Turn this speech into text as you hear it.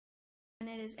And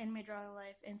it is In My Drawing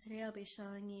Life, and today I'll be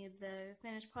showing you the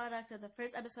finished product of the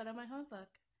first episode of my comic.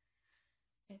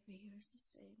 Every year is the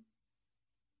same.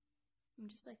 I'm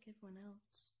just like everyone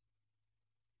else.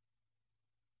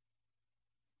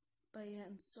 But yet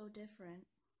I'm so different.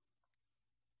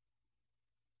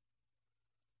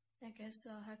 I guess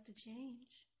I'll have to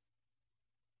change.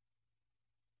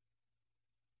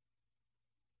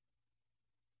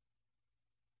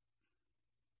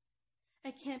 I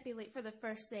can't be late for the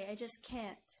first day. I just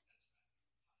can't.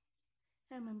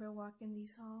 I remember walking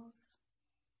these halls.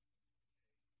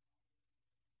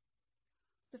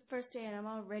 The first day and I'm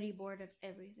already bored of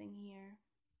everything here.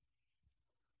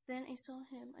 Then I saw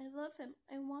him. I love him.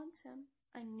 I want him.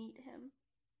 I need him.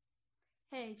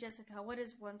 Hey, Jessica, what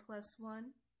is 1 plus 1?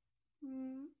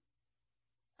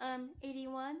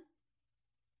 81?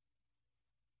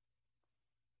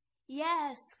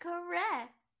 Yes,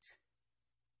 correct.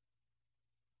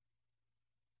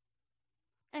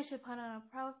 I should put on a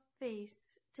proud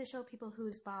face to show people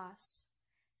who's boss.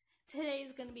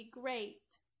 Today's gonna be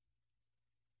great.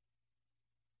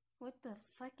 What the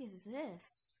fuck is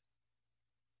this?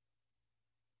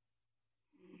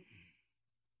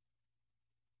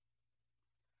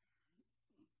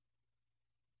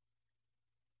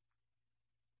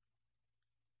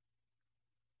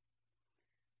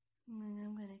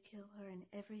 I'm gonna kill her and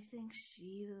everything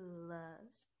she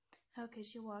loves. How could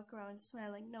she walk around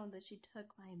smiling knowing that she took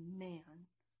my man?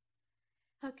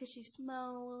 How could she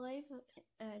smile life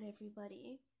at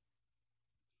everybody?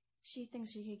 She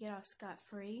thinks she could get off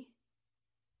scot-free.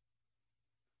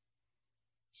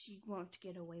 She won't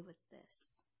get away with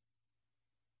this.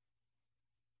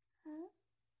 Huh?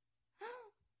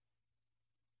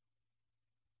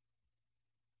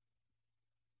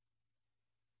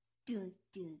 Dun,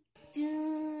 dun,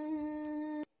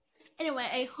 dun. Anyway,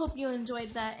 I hope you enjoyed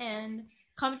that, and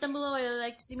comment down below what you'd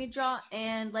like to see me draw,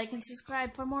 and like and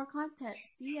subscribe for more content.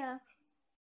 See ya!